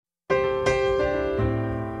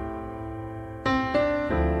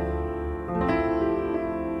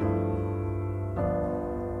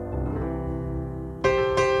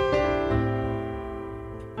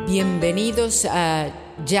Bienvenidos a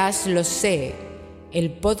Jazz Lo Sé,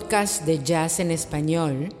 el podcast de jazz en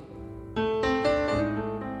español,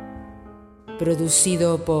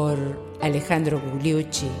 producido por Alejandro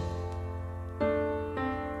Gugliucci.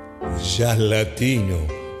 Jazz Latino,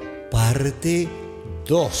 parte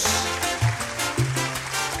 2.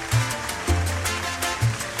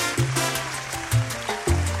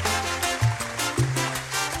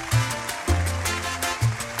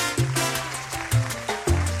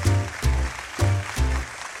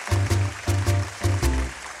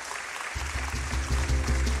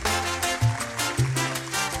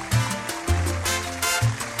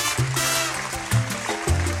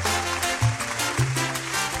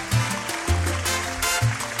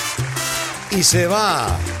 Y se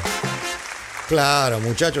va. Claro,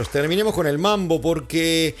 muchachos, terminemos con el mambo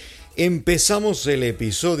porque empezamos el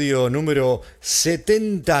episodio número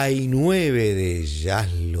 79 de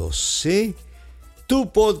Jazz Lo Sé,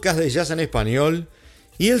 tu podcast de jazz en español,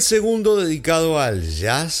 y el segundo dedicado al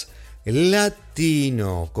jazz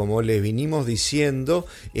latino. Como les vinimos diciendo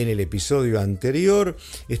en el episodio anterior,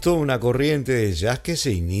 es toda una corriente de jazz que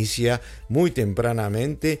se inicia muy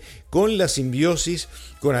tempranamente con la simbiosis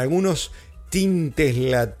con algunos tintes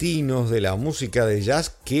latinos de la música de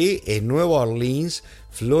jazz que en Nueva Orleans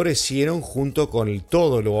florecieron junto con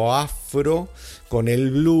todo lo afro, con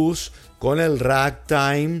el blues, con el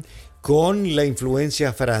ragtime, con la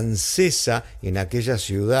influencia francesa en aquella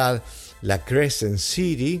ciudad, la Crescent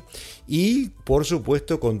City, y por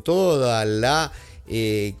supuesto con toda la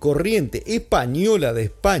corriente española de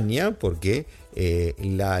España, porque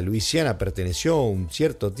la Luisiana perteneció un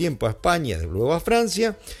cierto tiempo a España, luego a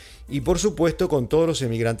Francia, y por supuesto con todos los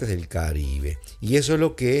emigrantes del Caribe. Y eso es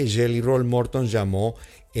lo que Jelly Roll Morton llamó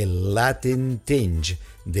el Latin tinge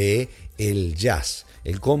de el jazz,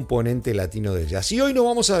 el componente latino del jazz. Y hoy nos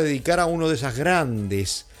vamos a dedicar a uno de esas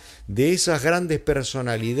grandes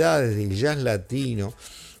personalidades del jazz latino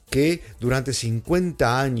que durante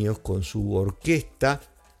 50 años con su orquesta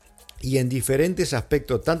y en diferentes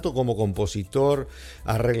aspectos, tanto como compositor,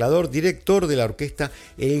 arreglador, director de la orquesta,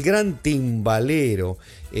 el gran timbalero,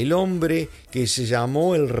 el hombre que se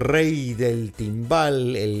llamó el rey del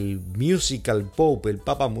timbal, el musical pope, el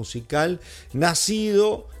papa musical,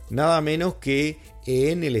 nacido nada menos que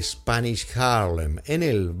en el Spanish Harlem, en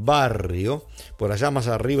el barrio, por allá más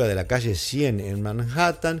arriba de la calle 100 en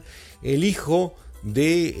Manhattan, el hijo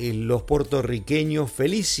de los puertorriqueños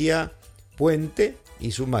Felicia Puente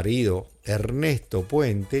y su marido Ernesto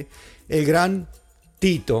Puente, el gran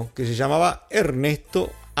Tito, que se llamaba Ernesto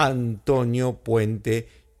Antonio Puente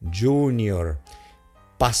Jr.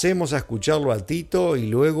 Pasemos a escucharlo a Tito y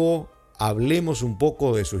luego hablemos un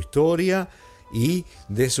poco de su historia y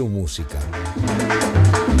de su música.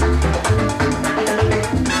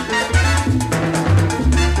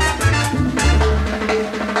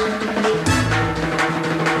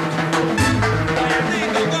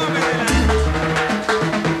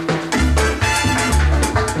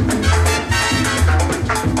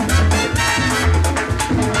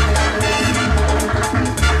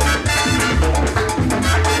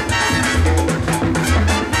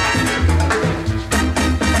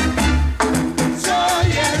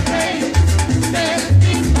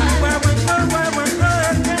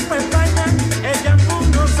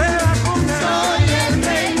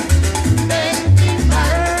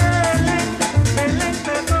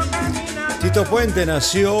 Tito Puente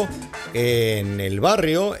nació en el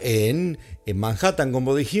barrio, en Manhattan,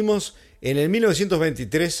 como dijimos, en el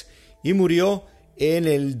 1923 y murió en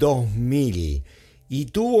el 2000. Y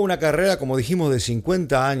tuvo una carrera, como dijimos, de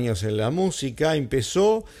 50 años en la música.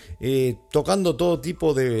 Empezó tocando todo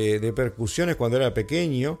tipo de percusiones cuando era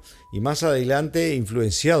pequeño y más adelante,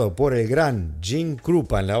 influenciado por el gran Jim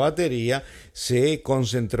Krupa en la batería, se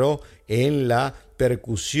concentró en la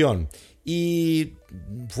percusión. Y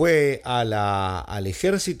fue al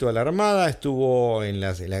ejército, a la armada, estuvo en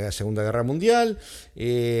la Segunda Guerra Mundial,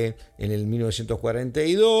 en el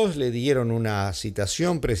 1942 le dieron una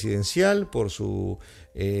citación presidencial por su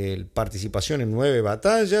participación en 9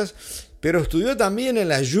 batallas, pero estudió también en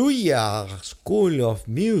la Juilliard School of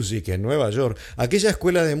Music en Nueva York, aquella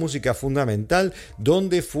escuela de música fundamental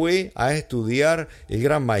donde fue a estudiar el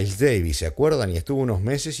gran Miles Davis, ¿se acuerdan? Y estuvo unos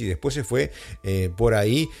meses y después se fue por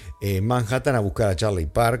ahí Manhattan a buscar a Charlie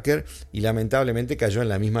Parker y lamentablemente cayó en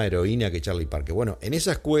la misma heroína que Charlie Parker. Bueno, en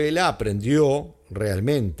esa escuela aprendió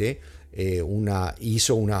realmente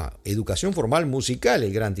hizo una educación formal musical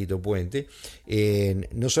el gran Tito Puente,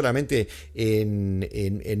 no solamente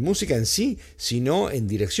en música en sí, sino en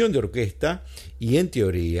dirección de orquesta y en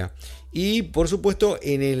teoría. Y por supuesto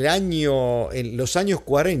en los años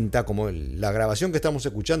 40, como la grabación que estamos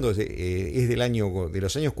escuchando es de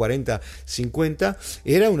los años 40-50,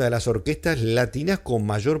 era una de las orquestas latinas con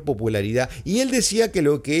mayor popularidad. Y él decía que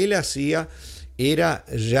lo que él hacía era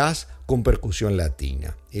jazz con percusión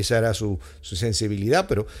latina. Esa era su sensibilidad,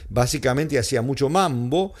 pero básicamente hacía mucho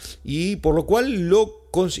mambo y por lo cual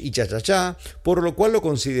y cha-cha-cha, por lo cual lo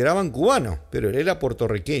consideraban cubano, pero él era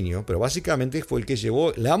puertorriqueño, pero básicamente fue el que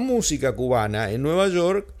llevó la música cubana en Nueva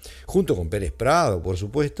York, junto con Pérez Prado, por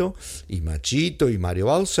supuesto, y Machito y Mario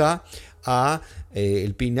Bauzá, a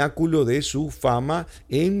el pináculo de su fama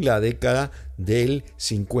en la década del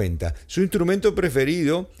 50. Su instrumento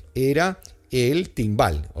preferido era el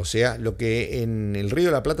timbal, o sea, lo que en el Río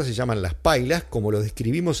de la Plata se llaman las pailas, como lo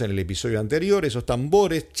describimos en el episodio anterior, esos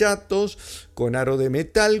tambores chatos con aro de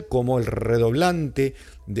metal, como el redoblante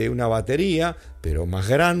de una batería, pero más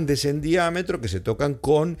grandes en diámetro, que se tocan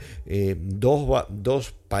con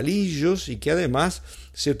dos palillos y que además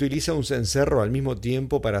se utiliza un cencerro al mismo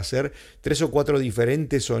tiempo para hacer 3 o 4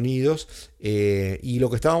 diferentes sonidos, y lo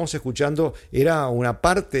que estábamos escuchando era una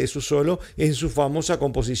parte de su solo en su famosa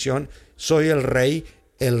composición Soy el rey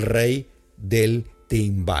del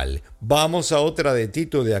timbal. Vamos a otra de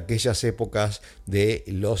Tito de aquellas épocas de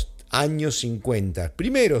los años 50,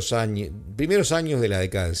 primeros años de la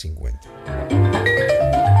década del 50.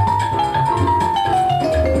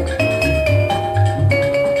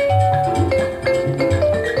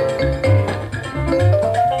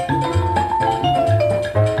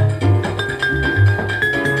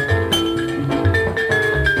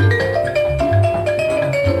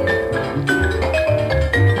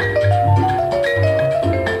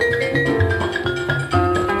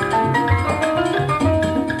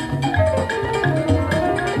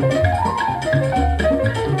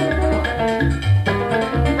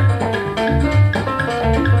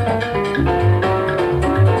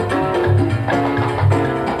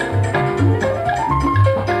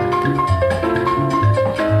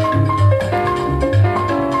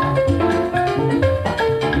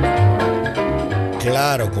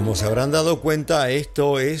 Claro, como se habrán dado cuenta,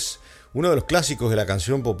 esto es uno de los clásicos de la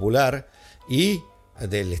canción popular y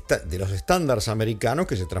de los estándares americanos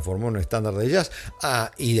que se transformó en un estándar de jazz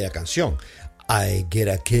y de la canción I Get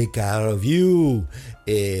a Kick Out of You.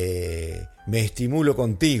 Me estimulo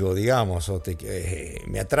contigo, digamos, o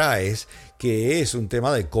me atraes, que es un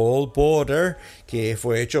tema de Cole Porter que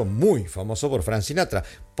fue hecho muy famoso por Frank Sinatra.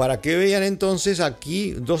 Para que vean entonces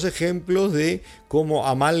aquí dos ejemplos de cómo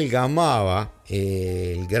amalgamaba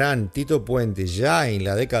el gran Tito Puente ya en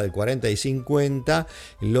la década del 40 y 50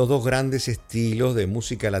 los dos grandes estilos de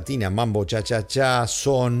música latina, mambo, cha-cha-cha,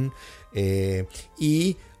 son,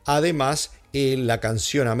 y además la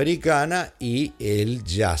canción americana y el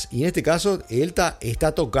jazz. Y en este caso él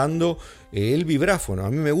está tocando el vibráfono. A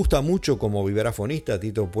mí me gusta mucho como vibrafonista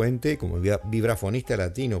Tito Puente, como vibrafonista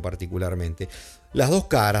latino particularmente. Las dos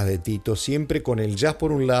caras de Tito, siempre con el jazz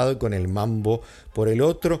por un lado y con el mambo por el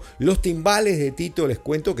otro. Los timbales de Tito, les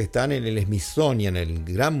cuento que están en el Smithsonian, el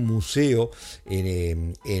gran museo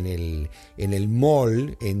en el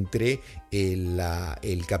mall entre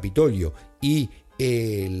el Capitolio y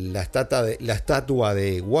la estatua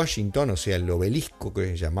de Washington, o sea, el obelisco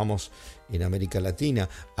que llamamos en América Latina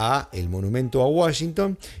a el monumento a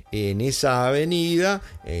Washington. En esa avenida,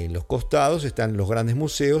 en los costados, están los grandes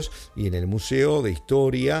museos, y en el Museo de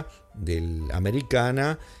Historia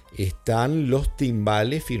Americana están los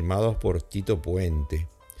timbales firmados por Tito Puente,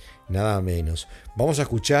 nada menos. Vamos a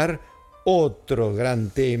escuchar otro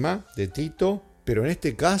gran tema de Tito, pero en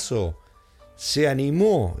este caso se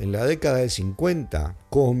animó en la década del 50,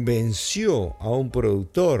 convenció a un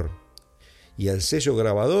productor y al sello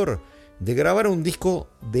grabador de grabar un disco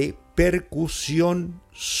de percusión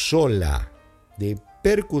sola. De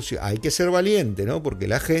percusión. Hay que ser valiente, ¿no? Porque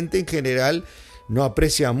la gente en general no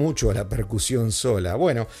aprecia mucho la percusión sola.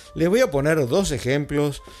 Bueno, les voy a poner dos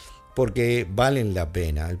ejemplos porque valen la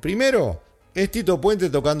pena. El primero es Tito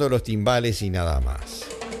Puente tocando los timbales y nada más.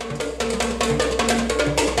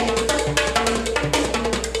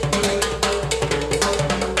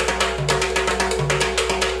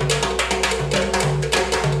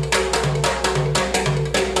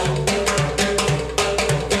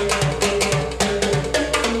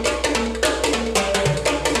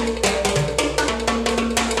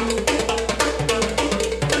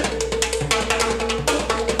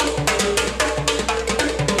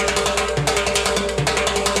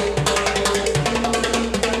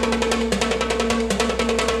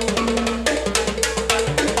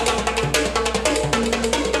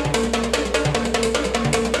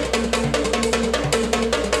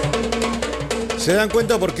 Se dan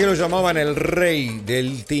cuenta por qué lo llamaban el rey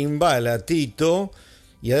del timbal a Tito,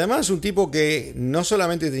 y además un tipo que no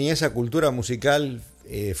solamente tenía esa cultura musical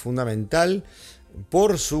fundamental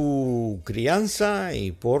por su crianza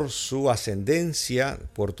y por su ascendencia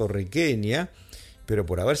puertorriqueña, pero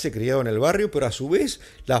por haberse criado en el barrio, pero a su vez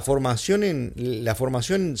la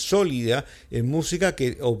formación sólida en música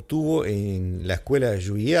que obtuvo en la escuela de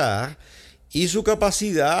Juilliard, y su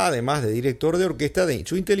capacidad, además de director de orquesta, de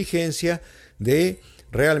su inteligencia de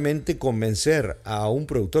realmente convencer a un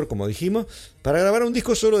productor, como dijimos, para grabar un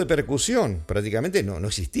disco solo de percusión. Prácticamente no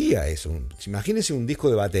existía eso. Imagínense un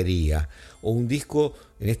disco de batería o un disco,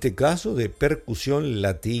 en este caso, de percusión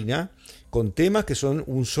latina, con temas que son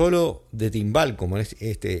un solo de timbal, como en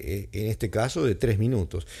este caso, de 3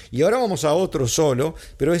 minutos. Y ahora vamos a otro solo,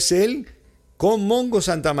 pero es él con Mongo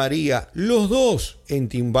Santamaría, los dos en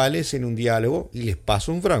timbales en un diálogo, y les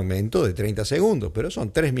paso un fragmento de 30 segundos, pero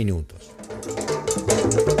son 3 minutos.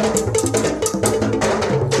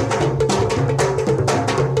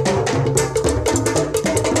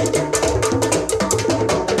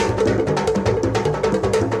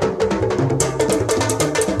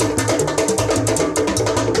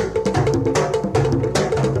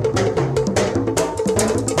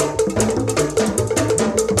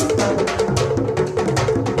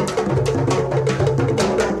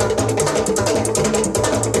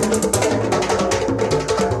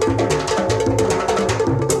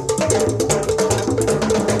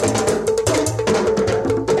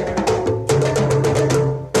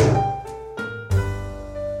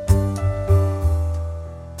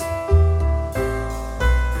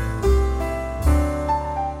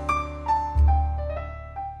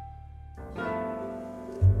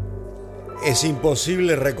 Es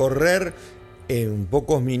imposible recorrer en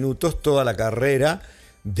pocos minutos toda la carrera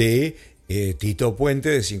de Tito Puente,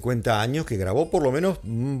 de 50 años, que grabó por lo menos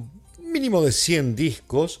mínimo de 100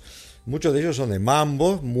 discos. Muchos de ellos son de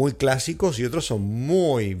mambos, muy clásicos, y otros son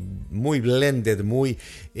muy blended, muy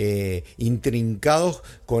intrincados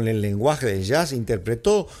con el lenguaje del jazz.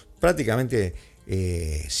 Interpretó prácticamente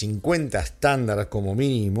 50 estándares como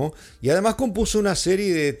mínimo, y además compuso una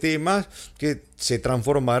serie de temas que se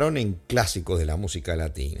transformaron en clásicos de la música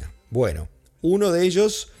latina. Bueno, uno de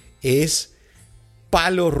ellos es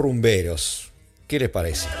Palos Rumberos. ¿Qué les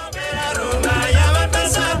parece?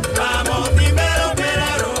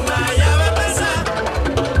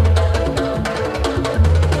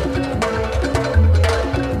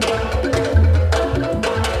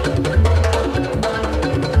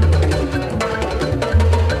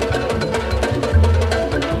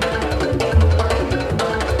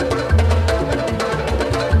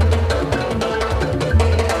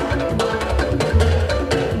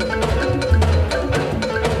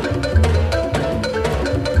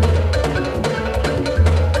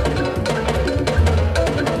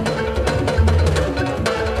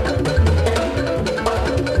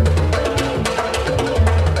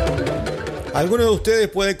 Algunos de ustedes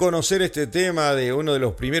pueden conocer este tema de uno de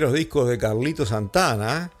los primeros discos de Carlito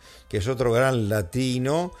Santana, que es otro gran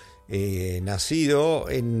latino, nacido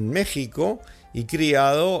en México y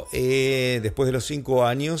criado después de los 5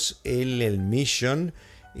 años en el Mission,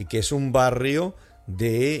 que es un barrio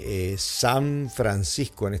de San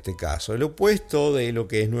Francisco en este caso, el opuesto de lo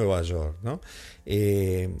que es Nueva York, ¿no?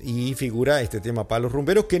 Y figura este tema Palos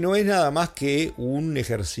Rumberos, que no es nada más que un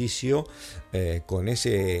ejercicio con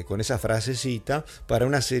esa frasecita para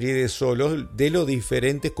una serie de solos de los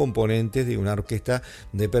diferentes componentes de una orquesta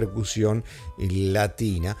de percusión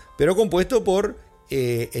latina, pero compuesto por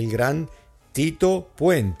el gran Tito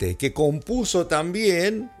Puente, que compuso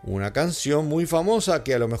también una canción muy famosa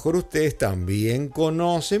que a lo mejor ustedes también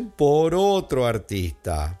conocen por otro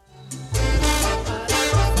artista.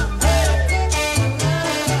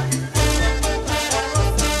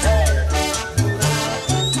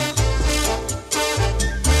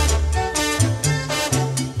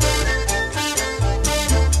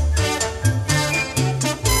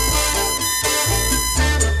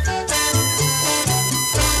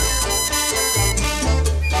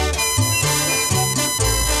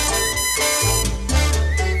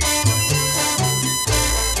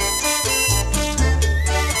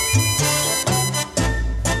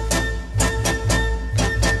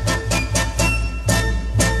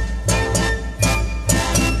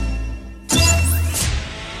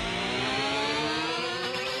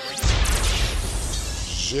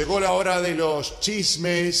 Llegó la hora de los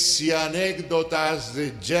chismes y anécdotas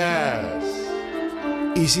de jazz.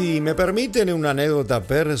 Y si me permiten una anécdota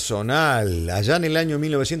personal, allá en el año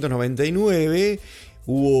 1999,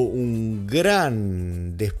 hubo un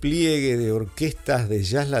gran despliegue de orquestas de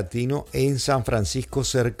jazz latino en San Francisco,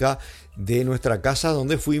 cerca de nuestra casa,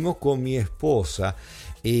 donde fuimos con mi esposa.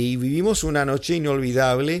 Y vivimos una noche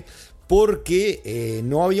inolvidable porque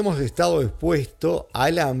no habíamos estado expuestos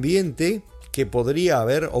al ambiente que podría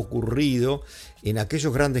haber ocurrido en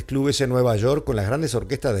aquellos grandes clubes en Nueva York con las grandes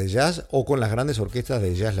orquestas de jazz o con las grandes orquestas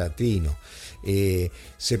de jazz latino.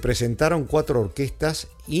 Se presentaron 4 orquestas,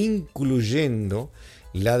 incluyendo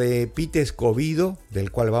la de Pete Escovido,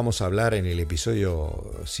 del cual vamos a hablar en el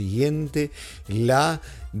episodio siguiente, la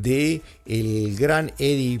de el gran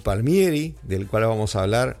Eddie Palmieri, del cual vamos a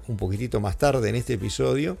hablar un poquitito más tarde en este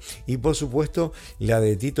episodio, y por supuesto la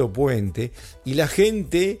de Tito Puente. Y la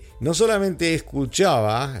gente no solamente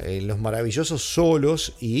escuchaba los maravillosos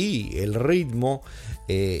solos y el ritmo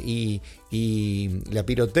y la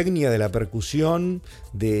pirotecnia de la percusión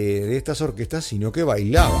de estas orquestas, sino que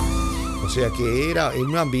bailaba. O sea que era en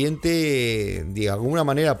un ambiente, de alguna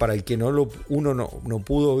manera, para el que uno no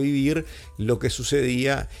pudo vivir lo que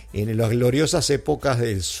sucedía en las gloriosas épocas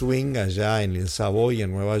del swing allá en el Savoy,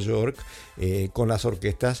 en Nueva York, con las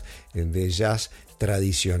orquestas de jazz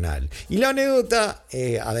tradicional. Y la anécdota,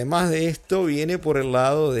 además de esto, viene por el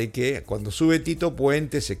lado de que cuando sube Tito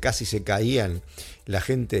Puente casi se caían la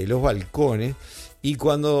gente de los balcones. Y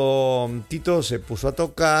cuando Tito se puso a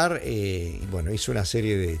tocar, hizo una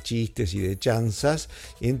serie de chistes y de chanzas.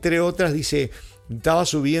 Entre otras, dice, estaba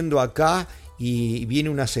subiendo acá y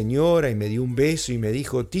viene una señora y me dio un beso y me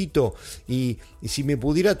dijo, Tito, y si me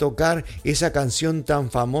pudiera tocar esa canción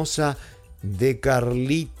tan famosa de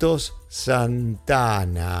Carlitos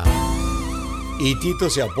Santana. Y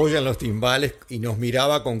Tito se apoya en los timbales y nos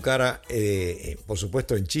miraba con cara, por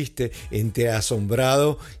supuesto en chiste, entre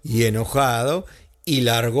asombrado y enojado. Y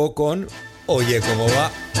largó con Oye, ¿cómo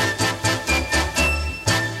va?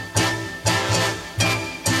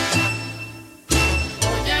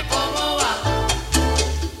 Oye, ¿cómo va?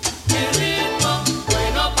 El ritmo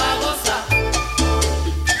bueno pa' gozar.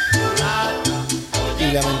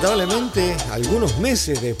 Y lamentablemente, algunos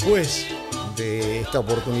meses después de esta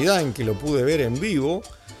oportunidad en que lo pude ver en vivo,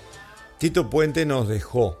 Tito Puente nos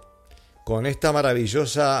dejó con esta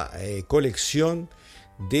maravillosa colección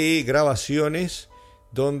de grabaciones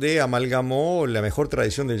donde amalgamó la mejor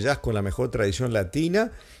tradición del jazz con la mejor tradición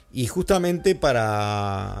latina, y justamente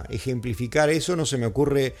para ejemplificar eso no se me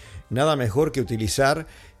ocurre nada mejor que utilizar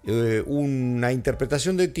una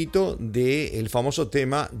interpretación de Tito del famoso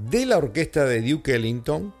tema de la orquesta de Duke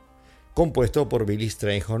Ellington, compuesto por Billy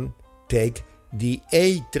Strayhorn, Take the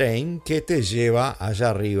A-Train, que te lleva allá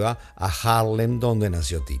arriba a Harlem, donde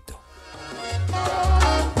nació Tito.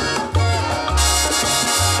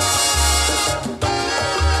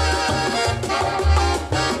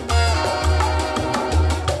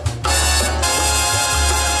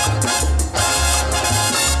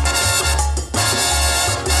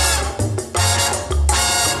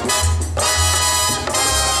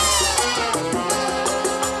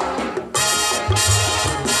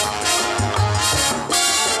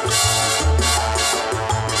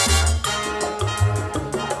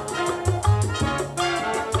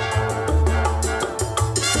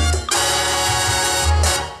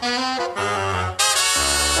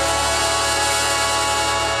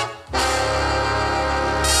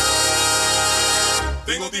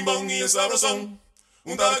 Sabrosón,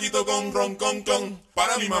 un tabaquito con ron con clon,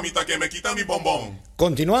 para mi mamita que me quita mi bombón.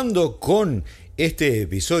 Continuando con este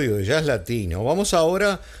episodio de Jazz Latino, vamos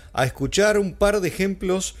ahora a escuchar un par de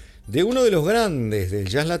ejemplos de uno de los grandes del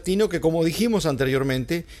jazz latino que, como dijimos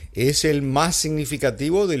anteriormente, es el más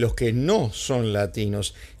significativo de los que no son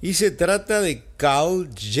latinos, y se trata de Carl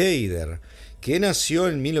Jader, que nació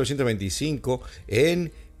en 1925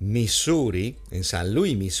 en Missouri, en San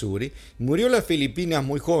Luis, Missouri. Murió en las Filipinas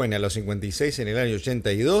muy joven, a los 56, en el año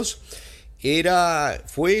 82.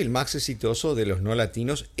 Fue el más exitoso de los no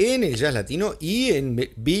latinos en el jazz latino y en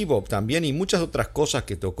bebop también, y muchas otras cosas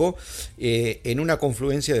que tocó en una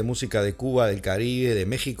confluencia de música de Cuba, del Caribe, de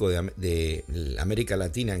México, de América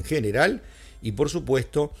Latina en general, y por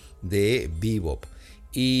supuesto de bebop.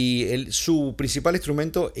 Y su principal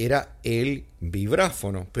instrumento era el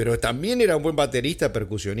vibráfono, pero también era un buen baterista,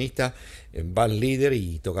 percusionista, band leader,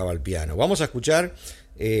 y tocaba el piano. Vamos a escuchar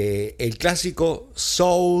el clásico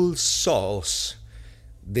Soul Sauce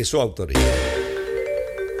de su autoría.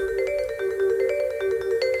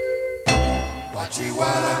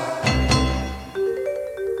 Guachihuara.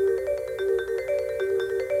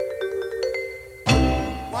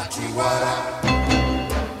 Guachihuara.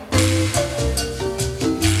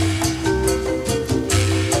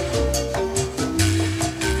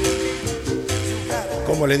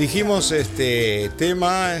 Como como les dijimos, este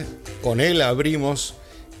tema, con él abrimos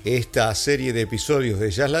esta serie de episodios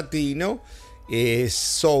de Jazz Latino. Es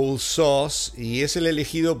Soul Sauce y es el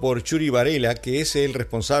elegido por Churi Varela, que es el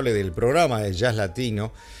responsable del programa de Jazz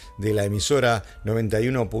Latino de la emisora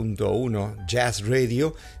 91.1 Jazz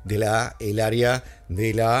Radio el área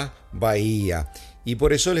de la Bahía. Y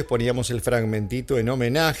por eso les poníamos el fragmentito en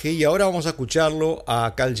homenaje, y ahora vamos a escucharlo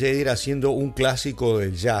a Cal Tjader haciendo un clásico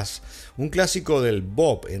del jazz, un clásico del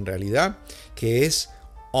bop en realidad, que es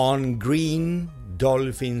On Green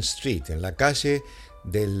Dolphin Street, en la calle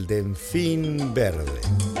del Delfín Verde.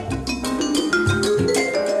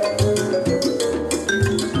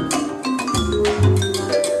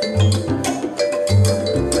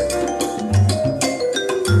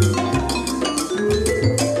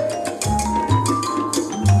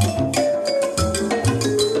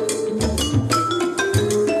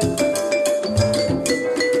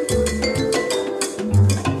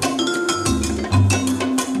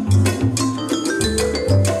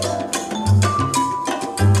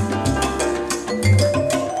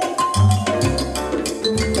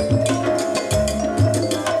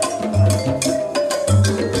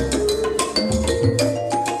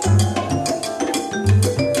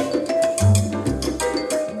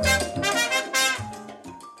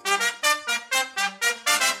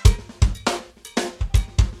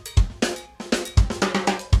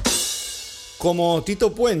 Como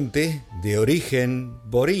Tito Puente, de origen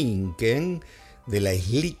borinquen, de la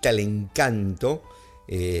islita del Encanto,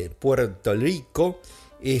 Puerto Rico,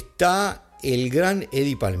 está el gran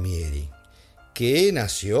Eddie Palmieri, que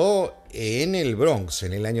nació en el Bronx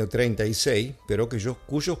en el año 36, pero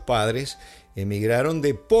cuyos padres emigraron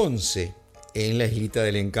de Ponce, en la islita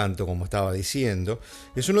del Encanto, como estaba diciendo.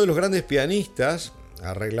 Es uno de los grandes pianistas,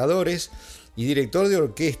 arregladores y director de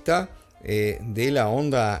orquesta de la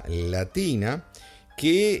onda latina,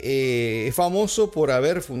 que es famoso por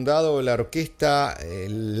haber fundado la orquesta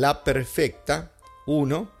La Perfecta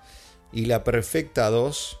 1 y La Perfecta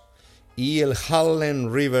 2 y el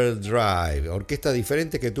Harlem River Drive, orquestas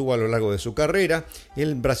diferentes que tuvo a lo largo de su carrera.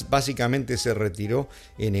 Él básicamente se retiró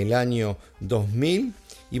en el año 2000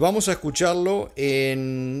 y vamos a escucharlo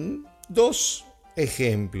en dos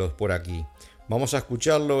ejemplos por aquí. Vamos a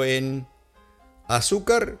escucharlo en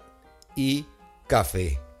Azúcar y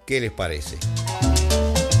Café. ¿Qué les parece?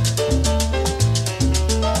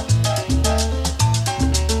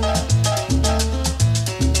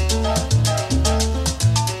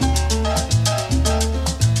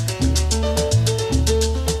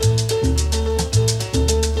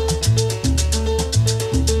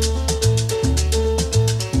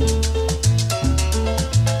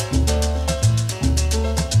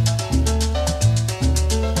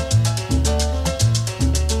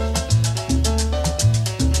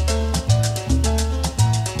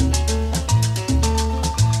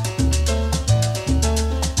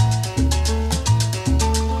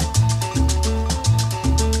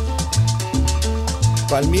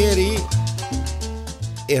 Palmieri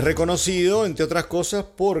es reconocido, entre otras cosas,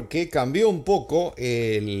 porque cambió un poco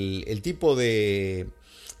el tipo de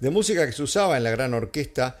música que se usaba en la gran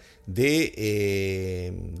orquesta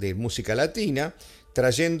de música latina,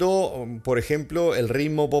 trayendo, por ejemplo, el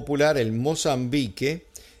ritmo popular, el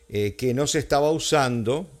mozambique, que no se estaba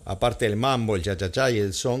usando, aparte del mambo, el cha-cha-cha y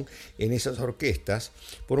el son, en esas orquestas,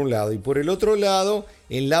 por un lado. Y por el otro lado,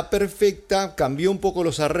 en La Perfecta cambió un poco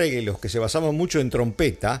los arreglos, que se basaban mucho en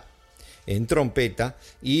trompeta,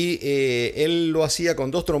 y él lo hacía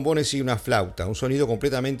con dos trombones y una flauta, un sonido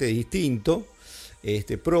completamente distinto,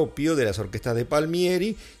 propio de las orquestas de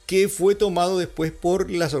Palmieri, que fue tomado después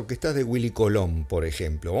por las orquestas de Willy Colón, por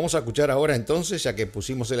ejemplo. Vamos a escuchar ahora entonces, ya que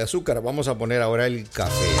pusimos el azúcar, vamos a poner ahora el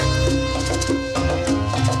café.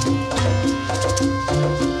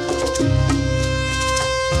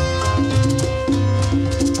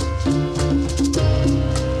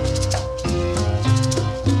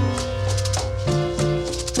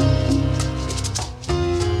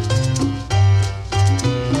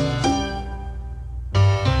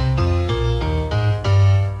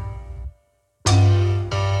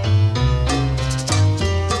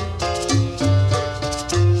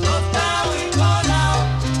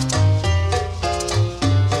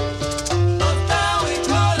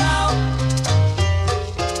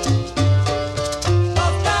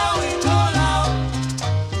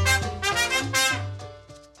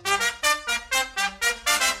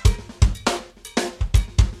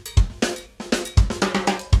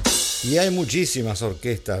 Y hay muchísimas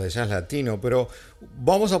orquestas de jazz latino, pero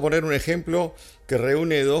vamos a poner un ejemplo que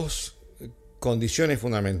reúne dos condiciones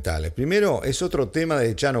fundamentales. Primero, es otro tema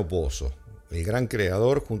de Chano Pozo, el gran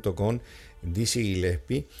creador, junto con Dizzy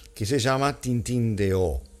Gillespie, que se llama Tintín de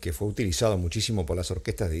O, que fue utilizado muchísimo por las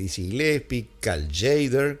orquestas de Dizzy Gillespie, Cal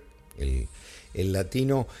Tjader, el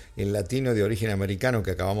latino de origen americano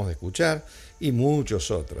que acabamos de escuchar, y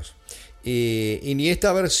muchos otros. Y en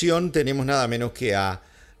esta versión tenemos nada menos que a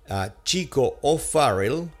Chico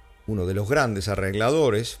O'Farrill, uno de los grandes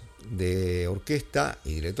arregladores de orquesta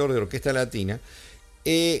y director de orquesta latina,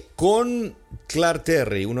 con Clark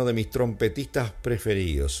Terry, uno de mis trompetistas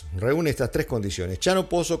preferidos. Reúne estas tres condiciones: Chano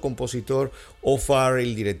Pozo, compositor;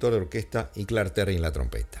 O'Farrill, director de orquesta; y Clark Terry en la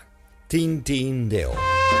trompeta. Tintín de O.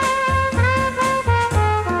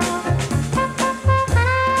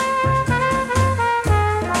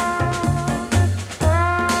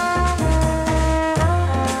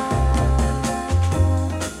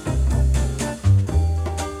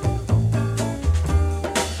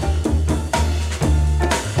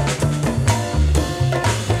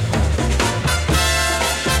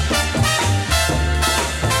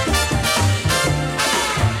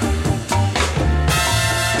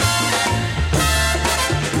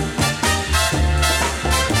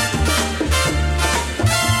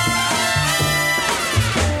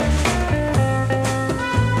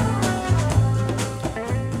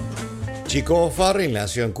 Chico O'Farrill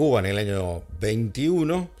nació en Cuba en el año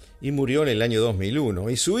 21 y murió en el año 2001.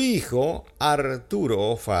 Y su hijo, Arturo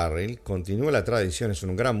O'Farrill, continuó la tradición. Es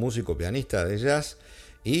un gran músico, pianista de jazz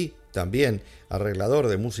y también arreglador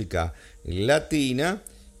de música latina,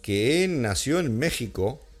 que nació en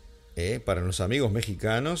México, para los amigos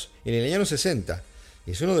mexicanos, en el año 60.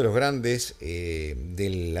 Es uno de los grandes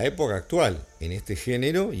de la época actual en este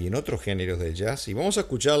género y en otros géneros del jazz. Y vamos a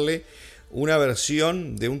escucharle una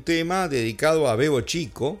versión de un tema dedicado a Bebo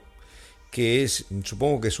Chico, que es,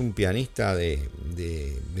 supongo que es un pianista de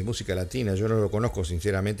música latina. Yo no lo conozco,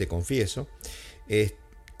 sinceramente, confieso. Se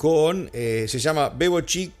llama Bebo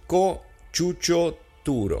Chico Chucho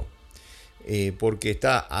Turo, porque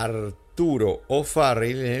está Arturo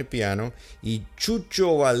O'Farrill en el piano y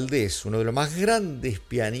Chucho Valdés, uno de los más grandes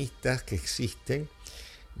pianistas que existen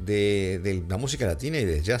de la música latina y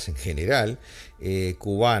de jazz en general,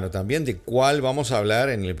 cubano también, de cual vamos a hablar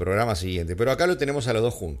en el programa siguiente. Pero acá lo tenemos a los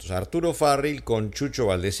dos juntos, Arturo O'Farrill con Chucho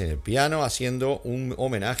Valdés en el piano, haciendo un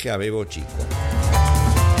homenaje a Bebo Chico.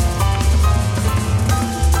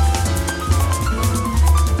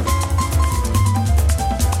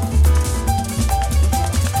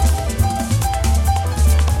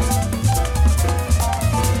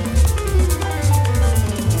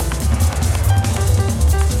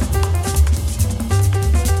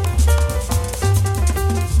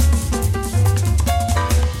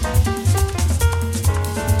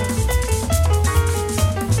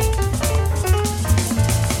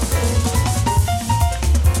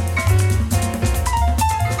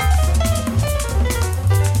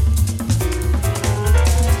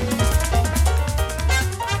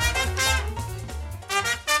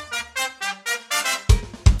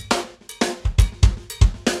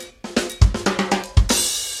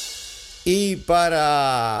 Y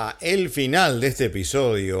para el final de este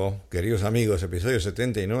episodio, queridos amigos, episodio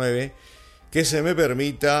 79, que se me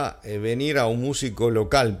permita venir a un músico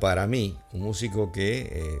local para mí, un músico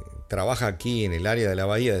que trabaja aquí en el área de la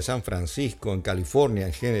Bahía de San Francisco, en California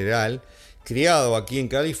en general, criado aquí en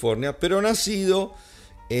California, pero nacido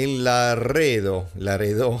en Laredo,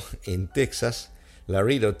 en Texas,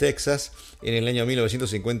 Laredo, Texas, en el año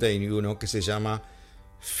 1951, que se llama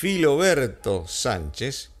Filoberto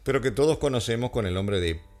Sánchez, pero que todos conocemos con el nombre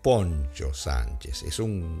de Poncho Sánchez. Es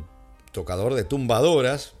un tocador de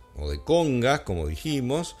tumbadoras o de congas, como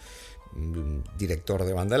dijimos, director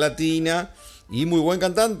de banda latina y muy buen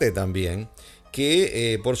cantante también,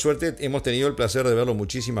 que por suerte hemos tenido el placer de verlo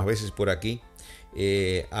muchísimas veces por aquí,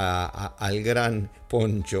 al gran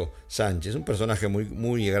Poncho Sánchez, un personaje muy,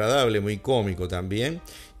 muy agradable, muy cómico también,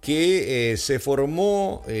 que se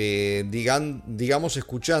formó, digamos,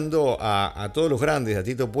 escuchando a todos los grandes, a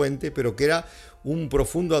Tito Puente, pero que era un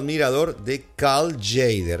profundo admirador de Cal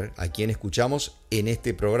Tjader, a quien escuchamos en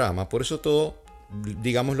este programa. Por eso todo,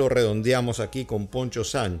 digamos, lo redondeamos aquí con Poncho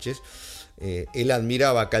Sánchez. Él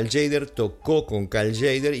admiraba a Cal Tjader, tocó con Cal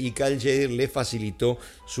Tjader y Cal Tjader le facilitó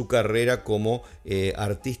su carrera como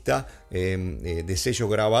artista de sellos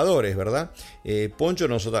grabadores, ¿verdad? Poncho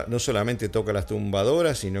no solamente toca las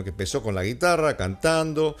tumbadoras, sino que empezó con la guitarra,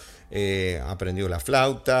 cantando, aprendió la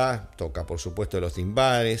flauta, toca por supuesto los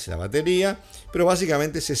timbales, la batería, pero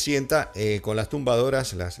básicamente se sienta con las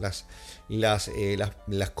tumbadoras, las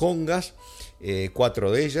congas,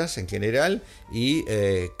 4 de ellas en general, y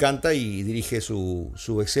canta y dirige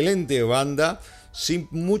su excelente banda sin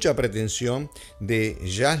mucha pretensión, de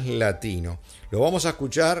jazz latino. Lo vamos a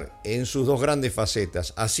escuchar en sus dos grandes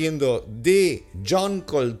facetas, haciendo de John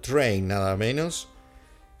Coltrane nada menos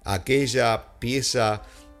aquella pieza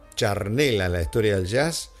charnela en la historia del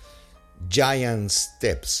jazz, Giant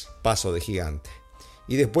Steps, paso de gigante.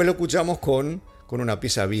 Y después lo escuchamos con una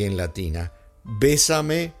pieza bien latina,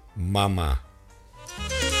 Bésame Mamá.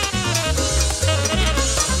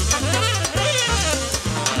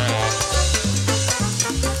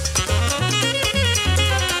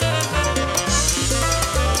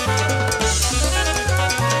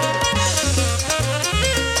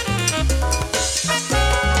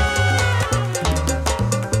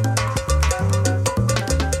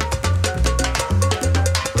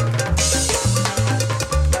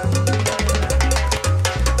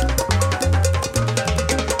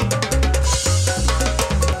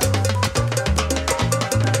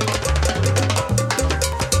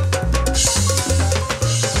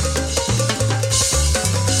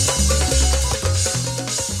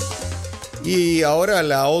 Y ahora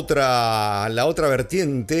la otra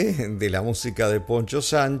vertiente de la música de Poncho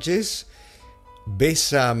Sánchez,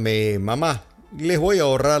 Bésame Mamá. Les voy a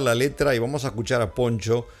ahorrar la letra y vamos a escuchar a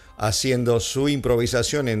Poncho haciendo su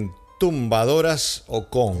improvisación en tumbadoras o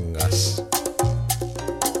congas.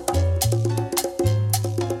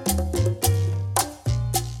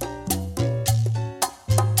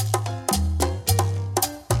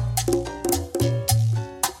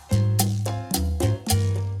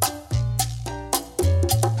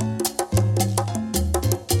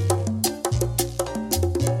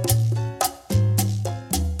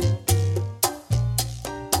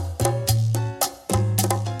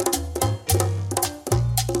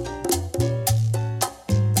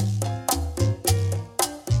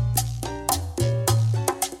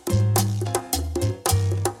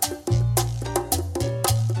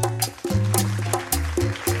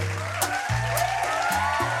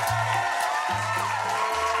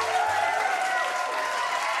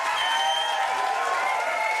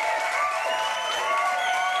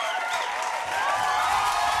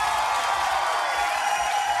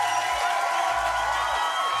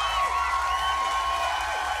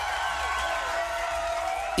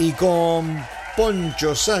 Y con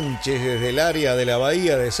Poncho Sánchez desde el área de la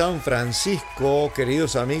Bahía de San Francisco,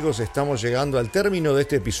 queridos amigos, estamos llegando al término de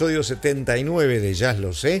este episodio 79 de Jazz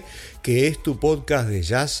Lo Sé, que es tu podcast de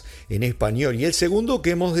jazz en español y el segundo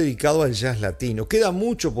que hemos dedicado al jazz latino. Queda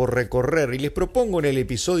mucho por recorrer y les propongo en el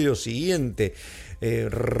episodio siguiente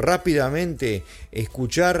rápidamente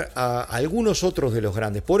escuchar a algunos otros de los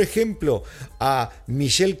grandes. Por ejemplo, a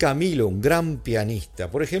Michel Camilo, un gran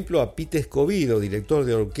pianista. Por ejemplo, a Pete Escovido, director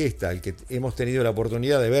de orquesta, al que hemos tenido la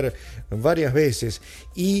oportunidad de ver varias veces.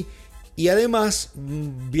 Y además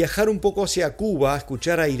viajar un poco hacia Cuba, a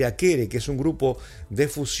escuchar a Irakere, que es un grupo de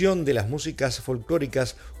fusión de las músicas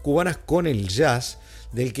folclóricas cubanas con el jazz,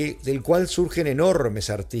 del cual surgen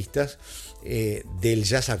enormes artistas del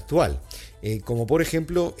jazz actual. Como por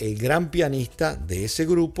ejemplo el gran pianista de ese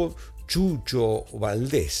grupo, Chucho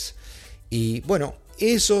Valdés. Y bueno,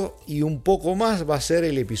 eso y un poco más va a ser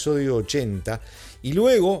el episodio 80. Y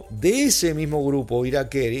luego de ese mismo grupo,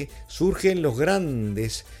 Irakere, surgen los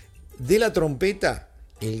grandes de la trompeta,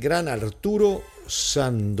 el gran Arturo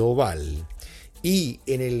Sandoval. Y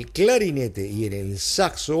en el clarinete y en el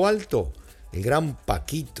saxo alto, el gran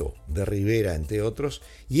Paquito de Rivera, entre otros.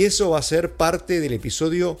 Y eso va a ser parte del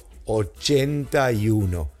episodio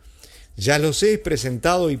 81. Ya lo sé, es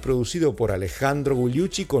presentado y producido por Alejandro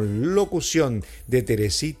Gugliucci con locución de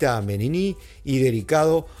Teresita Menini y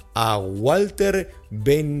dedicado a Walter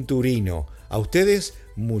Venturino. A ustedes,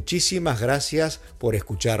 muchísimas gracias por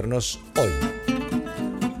escucharnos hoy.